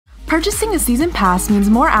Purchasing a season pass means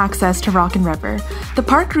more access to Rock and River. The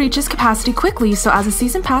park reaches capacity quickly, so as a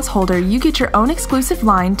season pass holder, you get your own exclusive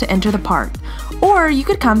line to enter the park. Or you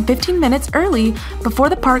could come 15 minutes early before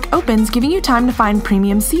the park opens, giving you time to find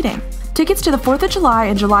premium seating. Tickets to the 4th of July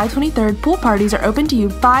and July 23rd pool parties are open to you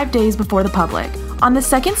 5 days before the public. On the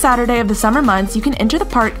second Saturday of the summer months, you can enter the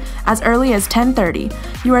park as early as 10:30.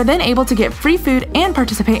 You are then able to get free food and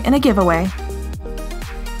participate in a giveaway.